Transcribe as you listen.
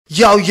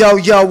Yo, yo,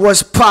 yo,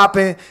 what's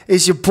poppin'?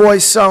 It's your boy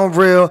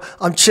SonReal.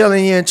 I'm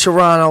chilling here in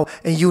Toronto,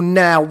 and you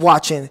now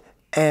watching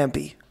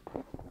AMBY.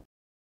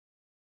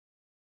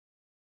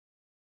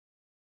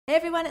 Hey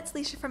everyone, it's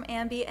Leisha from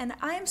AMBY, and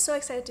I am so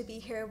excited to be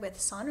here with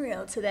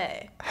SonReal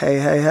today. Hey,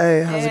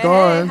 how's it Hey,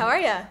 going? how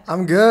are you?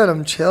 I'm good,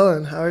 I'm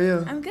chilling. How are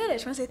you? I'm good. I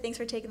just want to say thanks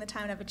for taking the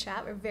time to have a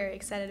chat. We're very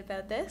excited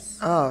about this.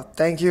 Oh,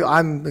 thank you.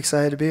 I'm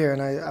excited to be here,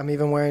 and I'm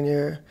even wearing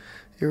your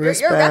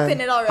wristband. You're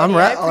repping it already. I'm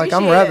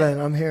repping.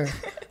 It. I'm here.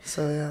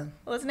 So yeah.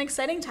 Well, it's an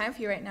exciting time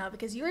for you right now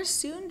because you are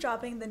soon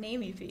dropping the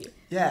name EP.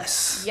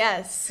 Yes.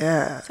 Yes.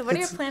 Yeah. So what are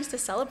your plans to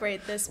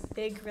celebrate this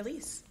big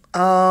release?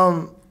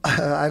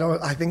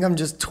 I think I'm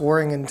just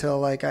touring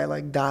until I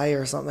die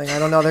or something. I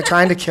don't know. They're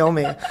trying to kill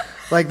me.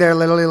 They're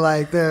literally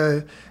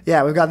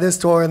we've got this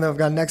tour and then we've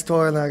got next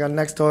tour and then I got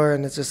next tour,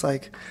 and it's just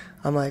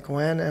I'm like,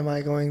 when am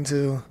I going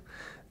to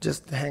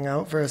just hang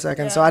out for a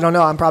second? Yeah. So I don't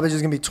know. I'm probably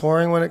just gonna be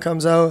touring when it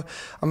comes out.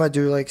 I'm gonna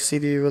do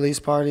CD release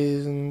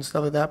parties and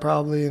stuff like that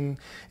probably, and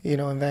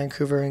in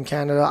Vancouver and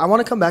Canada. I want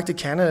to come back to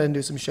Canada and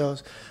do some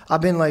shows.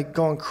 I've been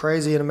going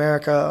crazy in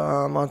America.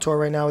 I'm on tour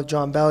right now with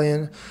John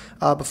Bellion.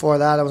 Before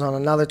that, I was on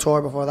another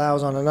tour. Before that, I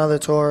was on another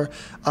tour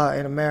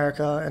in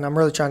America, and I'm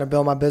really trying to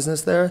build my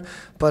business there.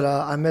 But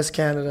I miss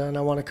Canada, and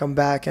I want to come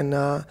back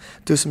and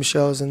do some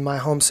shows in my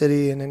home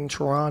city and in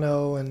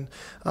Toronto, and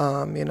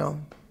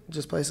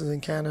just places in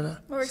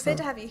Canada. Well, we're excited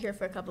to have you here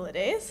for a couple of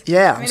days.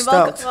 Yeah, I'm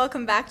stoked.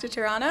 Welcome back to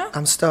Toronto.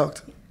 I'm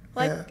stoked.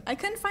 I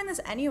couldn't find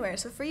this anywhere.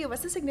 So for you,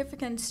 what's the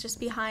significance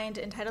just behind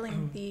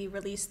entitling the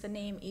release the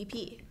name EP?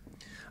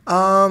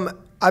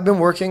 I've been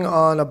working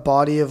on a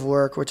body of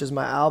work, which is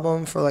my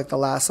album, for the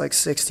last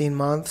 16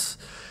 months.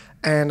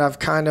 And I've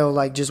kind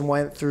of just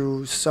went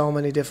through so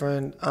many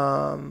different,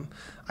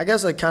 I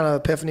guess kind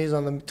of epiphanies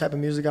on the type of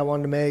music I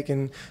wanted to make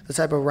and the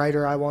type of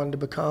writer I wanted to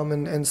become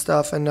and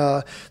stuff. And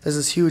there's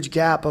this huge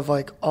gap of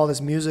all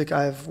this music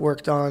I've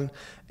worked on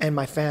and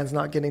my fans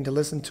not getting to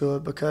listen to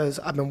it because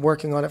I've been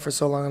working on it for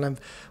so long and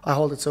I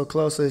hold it so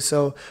closely.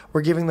 So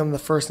we're giving them the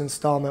first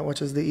installment,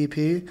 which is the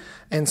EP.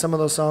 And some of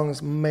those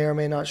songs may or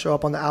may not show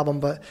up on the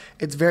album, but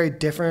it's very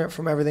different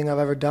from everything I've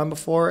ever done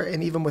before.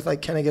 And even with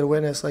Can I Get a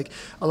Witness, a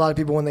lot of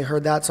people, when they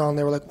heard that song,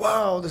 they were like,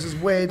 wow, this is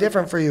way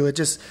different for you. It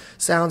just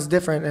sounds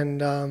different,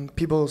 and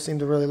people seem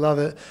to really love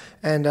it.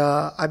 And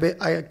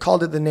I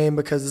called it the name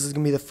because this is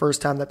going to be the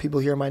first time that people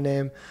hear my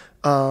name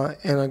on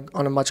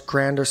a much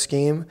grander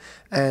scheme,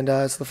 and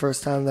it's the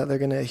first time that they're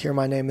going to hear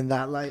my name in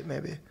that light.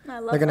 Maybe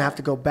they're going to have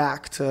to go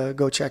back to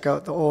go check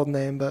out the old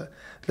name, but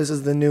this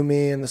is the new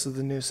me and this is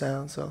the new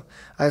sound. So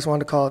I just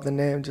wanted to call it the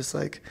name, just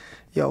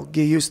yo,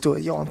 get used to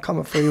it. Yo, I'm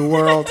coming for you,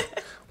 world.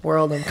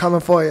 I'm coming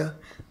for you.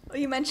 Well,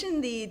 you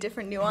mentioned the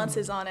different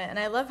nuances on it, and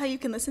I love how you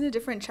can listen to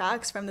different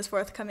tracks from this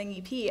forthcoming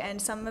EP,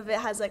 and some of it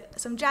has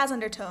some jazz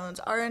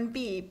undertones,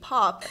 R&B,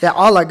 pop. Yeah,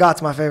 All I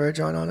Got's my favorite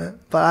joint on it,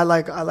 but I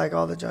like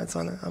all the joints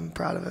on it. I'm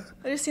proud of it.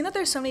 I've just seen that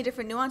there's so many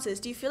different nuances.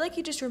 Do you feel like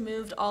you just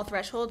removed all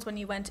thresholds when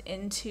you went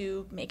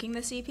into making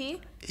this EP?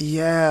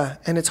 Yeah,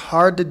 and it's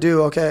hard to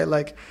do. Okay,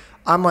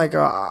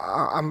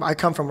 I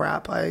come from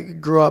rap. I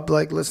grew up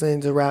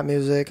listening to rap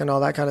music and all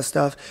that kind of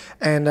stuff,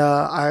 and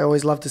I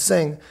always loved to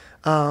sing.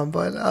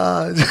 But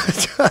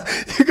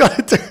you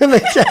gotta turn the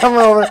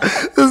camera over.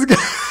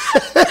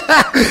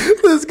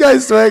 This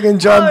guy's swagging.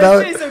 John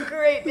Bellion. Some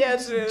great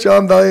dance moves.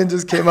 John Bellion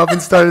just came up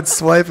and started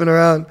swiping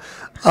around.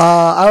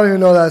 I don't even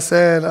know what that's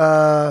saying.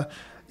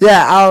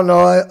 Yeah, I don't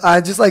know.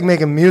 I just like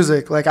making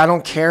music. I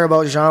don't care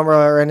about genre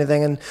or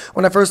anything. And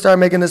when I first started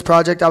making this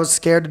project, I was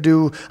scared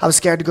to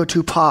go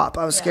too pop.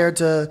 I was scared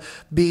to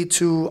be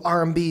too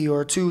R&B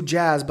or too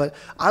jazz. But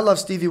I love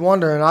Stevie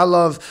Wonder, and I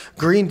love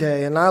Green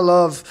Day, and I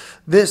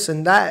love this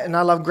and that, and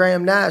I love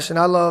Graham Nash, and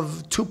I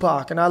love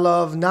Tupac, and I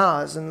love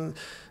Nas, and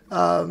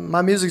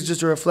my music is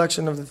just a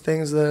reflection of the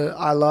things that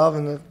I love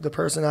and the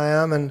person I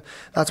am, and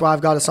that's why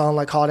I've got a song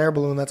like Hot Air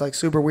Balloon that's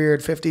super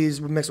weird,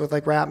 50s mixed with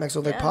rap, mixed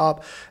with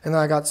pop, and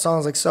then I got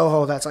songs like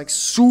Soho that's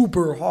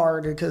super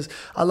hard because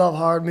I love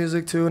hard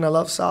music too, and I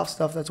love soft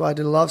stuff. That's why I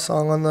did a love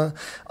song on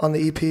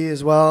the EP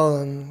as well,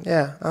 and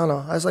yeah, I don't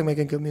know. I just like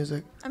making good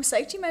music. I'm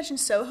psyched you mentioned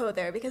Soho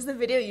there because the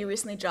video you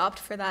recently dropped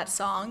for that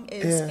song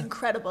is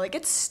incredible.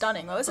 It's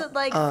stunning. What was it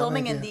like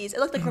filming in these? It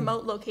looked like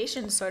remote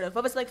locations, sort of.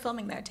 What was it like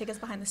filming there? Take us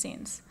behind the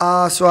scenes. So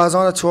I was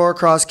on a tour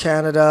across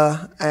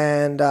Canada,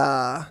 and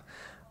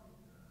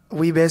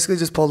we basically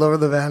just pulled over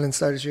the van and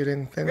started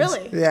shooting things.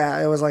 Really? Yeah,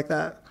 it was like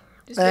that.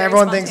 Just and very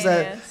everyone thinks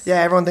that spontaneous.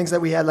 everyone thinks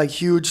that we had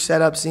huge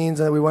setup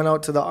scenes and that we went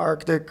out to the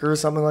Arctic or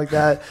something like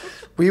that.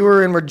 We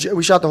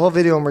shot the whole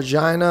video in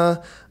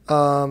Regina,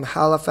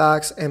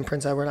 Halifax, and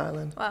Prince Edward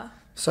Island. Wow.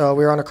 So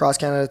we were on a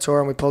cross-Canada tour,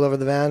 and we pulled over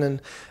the van,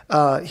 and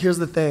here's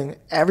the thing.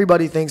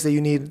 Everybody thinks that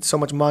you need so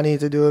much money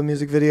to do a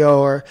music video,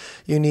 or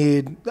you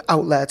need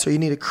outlets, or you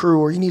need a crew,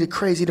 or you need a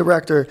crazy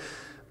director.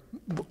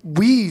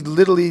 We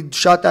literally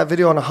shot that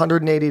video on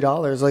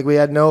 $180. We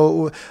had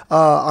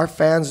our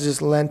fans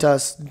just lent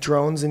us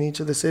drones in each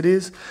of the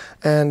cities,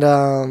 and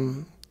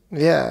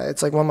Yeah,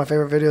 it's like one of my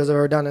favorite videos I've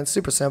ever done. It's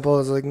super simple.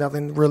 There's like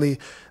nothing really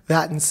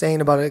that insane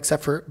about it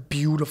except for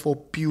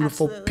beautiful,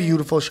 beautiful, Absolutely.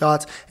 beautiful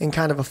shots and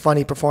kind of a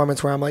funny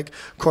performance where I'm like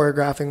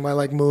choreographing my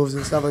like moves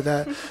and stuff like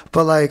that.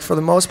 But like for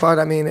the most part,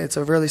 I mean, it's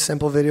a really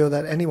simple video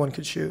that anyone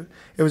could shoot.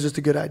 It was just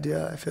a good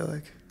idea, I feel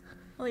like.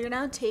 Well, you're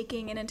now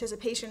taking, in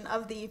anticipation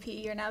of the EP,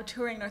 you're now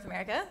touring North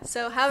America.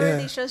 So how are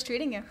these shows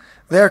treating you?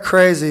 They're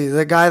crazy.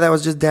 The guy that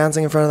was just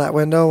dancing in front of that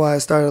window while I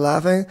started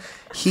laughing,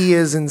 he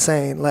is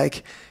insane.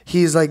 Like,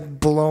 he's like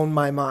blown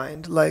my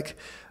mind. Like,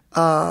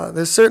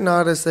 there's certain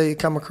artists that you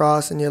come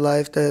across in your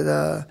life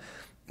that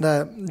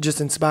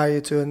just inspire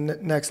you to a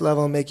next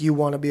level and make you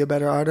want to be a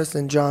better artist.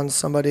 And John's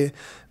somebody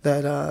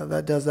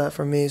that does that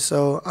for me.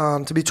 So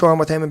to be touring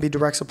with him and be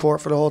direct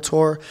support for the whole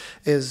tour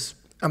is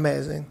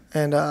amazing.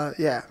 And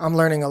yeah, I'm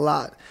learning a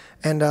lot.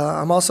 And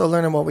I'm also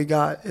learning what we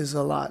got is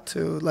a lot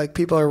too. Like,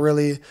 people are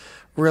really,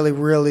 really,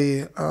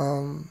 really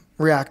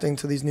reacting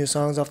to these new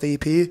songs off the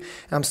EP. And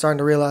I'm starting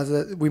to realize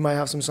that we might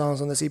have some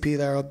songs on this EP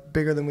that are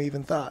bigger than we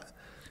even thought.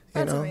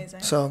 That's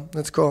amazing. So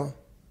that's cool.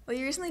 Well,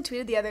 you recently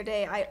tweeted the other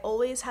day, I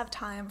always have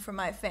time for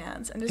my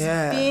fans. And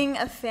just being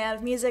a fan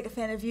of music, a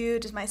fan of you,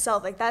 just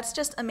myself, like, that's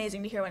just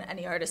amazing to hear when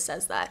any artist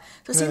says that.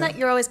 So seeing that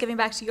you're always giving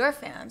back to your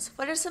fans,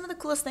 what are some of the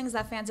coolest things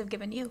that fans have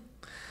given you?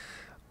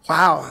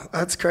 Wow,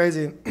 that's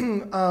crazy.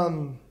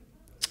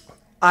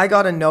 I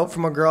got a note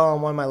from a girl on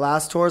one of my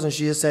last tours, and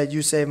she just said,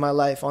 "You saved my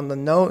life" on the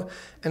note.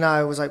 And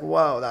I was like,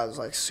 whoa, that was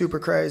like super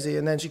crazy.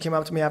 And then she came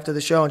up to me after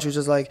the show, and she was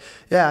just like,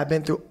 yeah, I've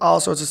been through all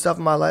sorts of stuff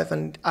in my life,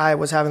 and I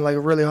was having like a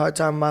really hard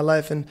time in my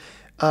life, and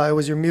it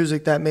was your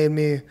music that made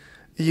me,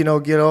 get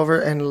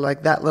over. And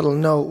like that little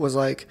note was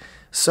like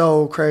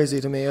so crazy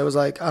to me. It was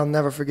like, I'll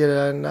never forget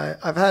it. And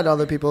I've had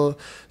other people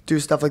do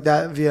stuff like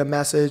that via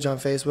message on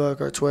Facebook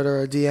or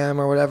Twitter or DM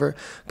or whatever.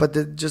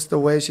 But just the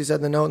way she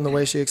said the note and the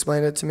way she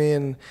explained it to me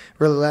and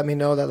really let me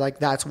know that, like,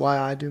 that's why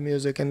I do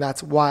music and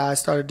that's why I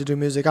started to do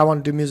music. I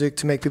want to do music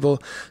to make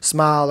people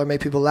smile or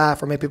make people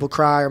laugh or make people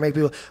cry or make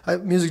people...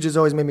 music just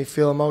always made me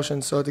feel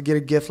emotion. So to get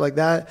a gift like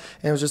that,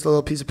 and it was just a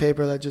little piece of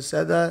paper that just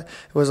said that,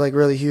 it was like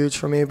really huge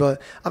for me.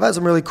 But I've had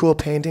some really cool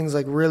paintings,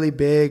 like really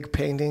big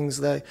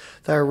paintings that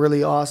are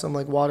really awesome,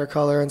 like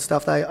watercolor and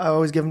stuff that I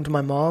always give them to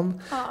my mom.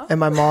 Aww. And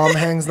my mom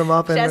hangs them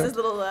up. She has this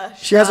little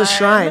she has a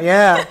shrine,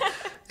 yeah.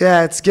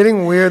 Yeah, it's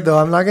getting weird though.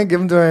 I'm not gonna give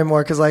them to her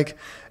anymore because, like,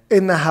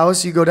 in the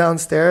house you go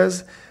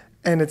downstairs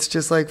and it's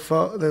just like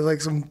there's like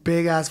some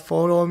big ass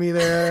photo of me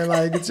there, and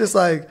like it's just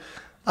like,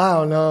 I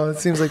don't know, it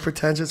seems like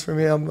pretentious for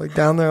me. I'm like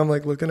down there, I'm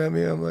like looking at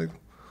me, I'm like,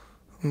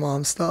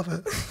 Mom, stop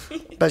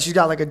it. But she's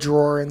got like a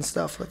drawer and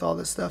stuff with all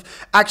this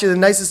stuff. Actually, the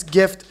nicest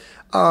gift,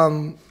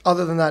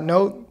 other than that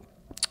note,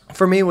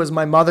 for me was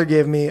my mother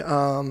gave me.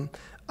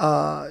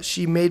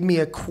 She made me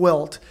a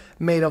quilt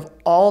made of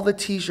all the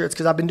t-shirts,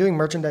 because I've been doing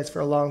merchandise for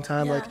a long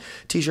time, like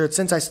t-shirts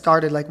since I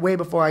started, like way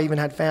before I even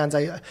had fans.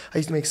 I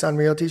used to make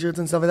SonReal t-shirts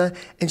and stuff like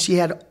that, and she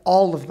had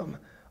all of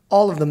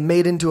them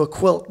made into a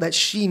quilt that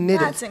she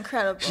knitted. That's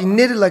incredible. She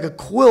knitted like a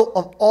quilt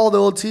of all the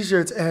old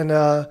t-shirts,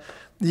 and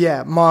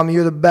yeah, Mom,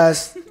 you're the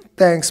best.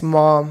 Thanks,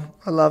 Mom.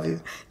 I love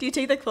you. Do you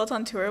take the quilt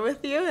on tour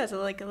with you as a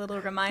little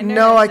reminder?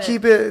 No, I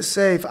keep it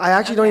safe. I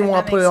actually don't even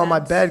want to put it on my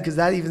bed because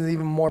that is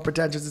even more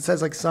pretentious. It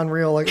says like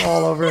SonReal like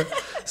all over it.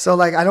 So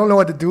like I don't know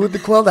what to do with the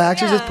quilt. I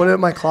actually just put it in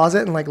my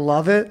closet and like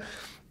love it.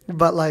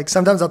 But like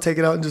sometimes I'll take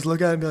it out and just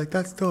look at it and be like,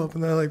 that's dope,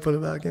 and then I like put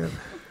it back in.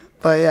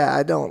 But yeah,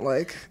 I don't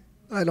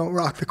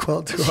rock the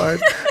quilt too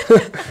hard.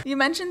 You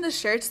mentioned the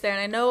shirts there,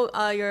 and I know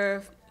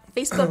your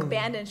Facebook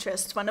band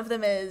interests, one of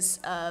them is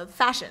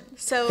fashion.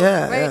 So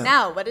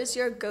now, what is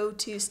your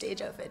go-to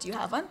stage outfit? Do you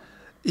have one?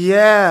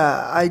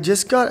 Yeah, I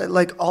just got,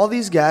 like, all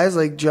these guys,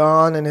 like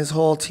John and his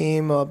whole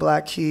team,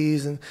 Black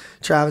Keys and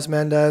Travis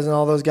Mendez and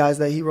all those guys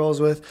that he rolls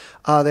with,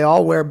 they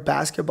all wear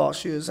basketball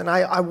shoes. And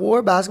I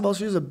wore basketball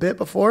shoes a bit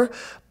before,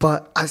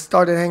 but I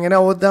started hanging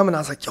out with them, and I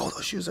was like, yo,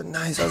 those shoes are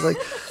nice. I was like,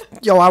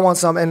 yo, I want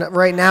some. And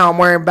right now I'm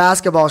wearing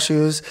basketball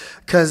shoes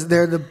because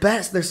they're the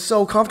best. They're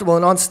so comfortable.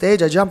 And on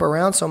stage, I jump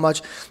around so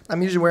much.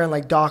 I'm usually wearing,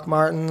 like, Doc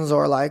Martens,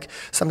 or, like,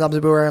 sometimes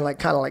I'll be wearing, like,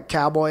 kind of like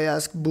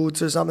cowboy-esque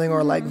boots or something,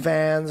 or, like,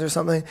 Vans or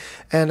something.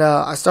 And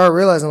I started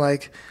realizing,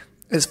 like,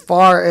 as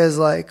far as,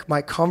 like,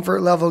 my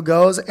comfort level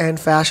goes and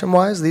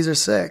fashion-wise, these are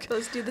sick.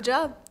 Those do the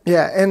job.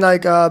 Yeah, and,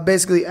 like,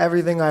 basically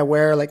everything I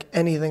wear, like,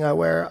 anything I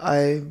wear,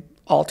 I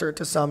alter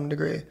to some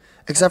degree.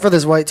 Except for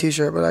this white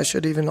T-shirt, but I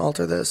should even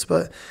alter this.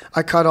 But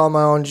I cut all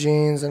my own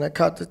jeans, and I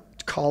cut the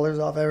collars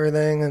off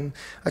everything, and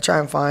I try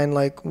and find,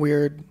 like,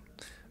 weird,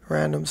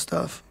 random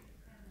stuff.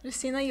 Just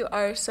seeing that you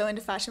are so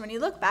into fashion, when you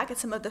look back at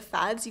some of the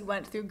fads you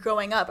went through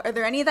growing up, are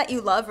there any that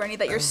you love or any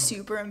that you're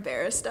super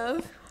embarrassed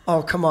of?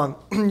 Oh, come on.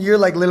 You're,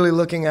 like, literally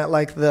looking at,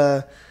 like,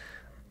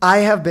 I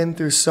have been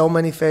through so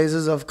many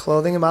phases of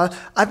clothing in my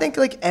life. I think,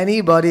 like,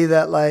 anybody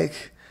that,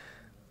 like,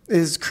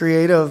 is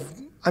creative,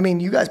 I mean,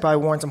 you guys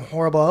probably worn some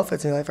horrible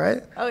outfits in your life,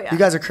 right? Oh, yeah. You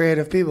guys are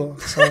creative people,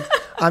 so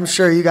I'm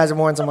sure you guys have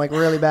worn some, like,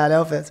 really bad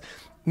outfits.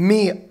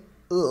 Me,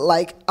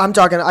 like, I'm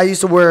talking, I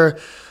used to wear,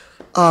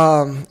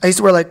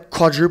 like,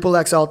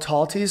 quadruple XL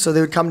tall tees, so they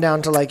would come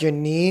down to, like, your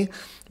knee,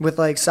 with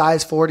like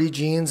size 40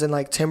 jeans and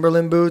like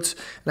Timberland boots.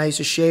 And I used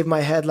to shave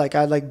my head like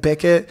I'd like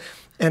bick it.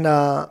 And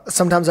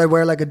sometimes I'd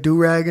wear like a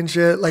do-rag and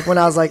shit, like when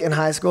I was like in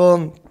high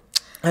school.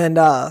 And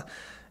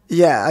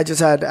yeah, I just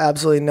had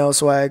absolutely no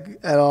swag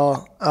at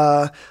all.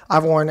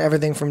 I've worn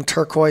everything from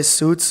turquoise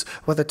suits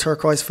with a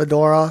turquoise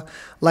fedora.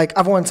 Like,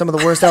 I've worn some of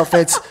the worst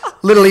outfits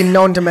literally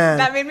known to man.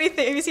 That made me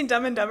think, have you seen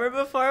Dumb and Dumber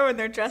before when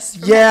they're dressed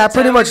from yeah,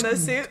 pretty much. in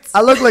those suits?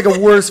 I look like a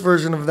worse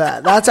version of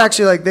that. That's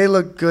actually like, they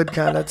look good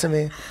kind of to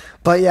me.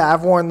 But yeah,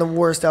 I've worn the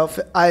worst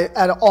outfit.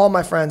 Out of all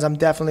my friends, I'm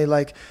definitely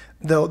like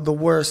the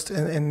worst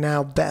and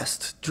now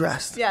best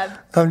dressed. Yeah,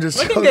 I'm just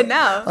looking joking. good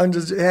now.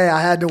 Hey, I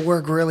had to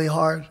work really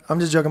hard. I'm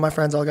just joking. My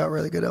friends all got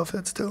really good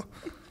outfits too.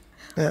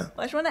 Yeah. Well,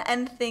 I just want to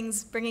end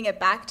things bringing it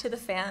back to the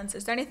fans.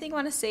 Is there anything you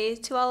want to say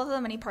to all of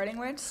them? Any parting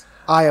words?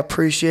 I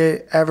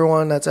appreciate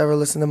everyone that's ever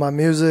listened to my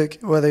music,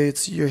 whether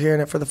it's you're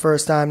hearing it for the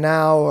first time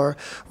now or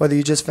whether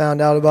you just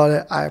found out about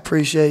it. I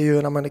appreciate you,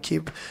 and I'm going to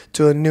keep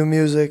doing new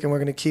music, and we're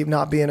going to keep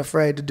not being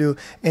afraid to do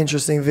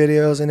interesting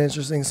videos and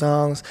interesting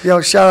songs.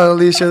 Yo, shout out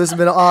Alicia. This has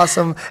been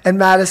awesome. And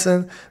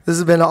Madison, this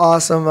has been an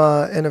awesome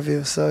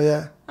interview. So,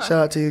 yeah. Shout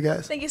out to you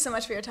guys. Thank you so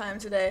much for your time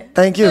today.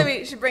 Thank you.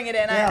 We should bring it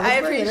in. Yeah, I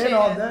appreciate it.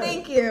 All day.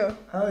 Thank you.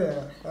 Oh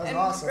yeah, that's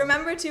awesome.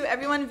 Remember to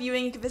everyone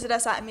viewing, you can visit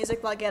us at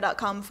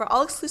musicbloggia.com for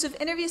all exclusive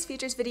interviews,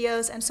 features,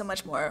 videos, and so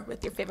much more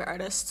with your favorite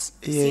artists.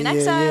 See you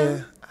next time.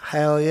 Yeah.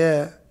 Hell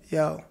yeah.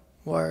 Yo,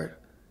 word.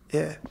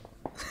 Yeah.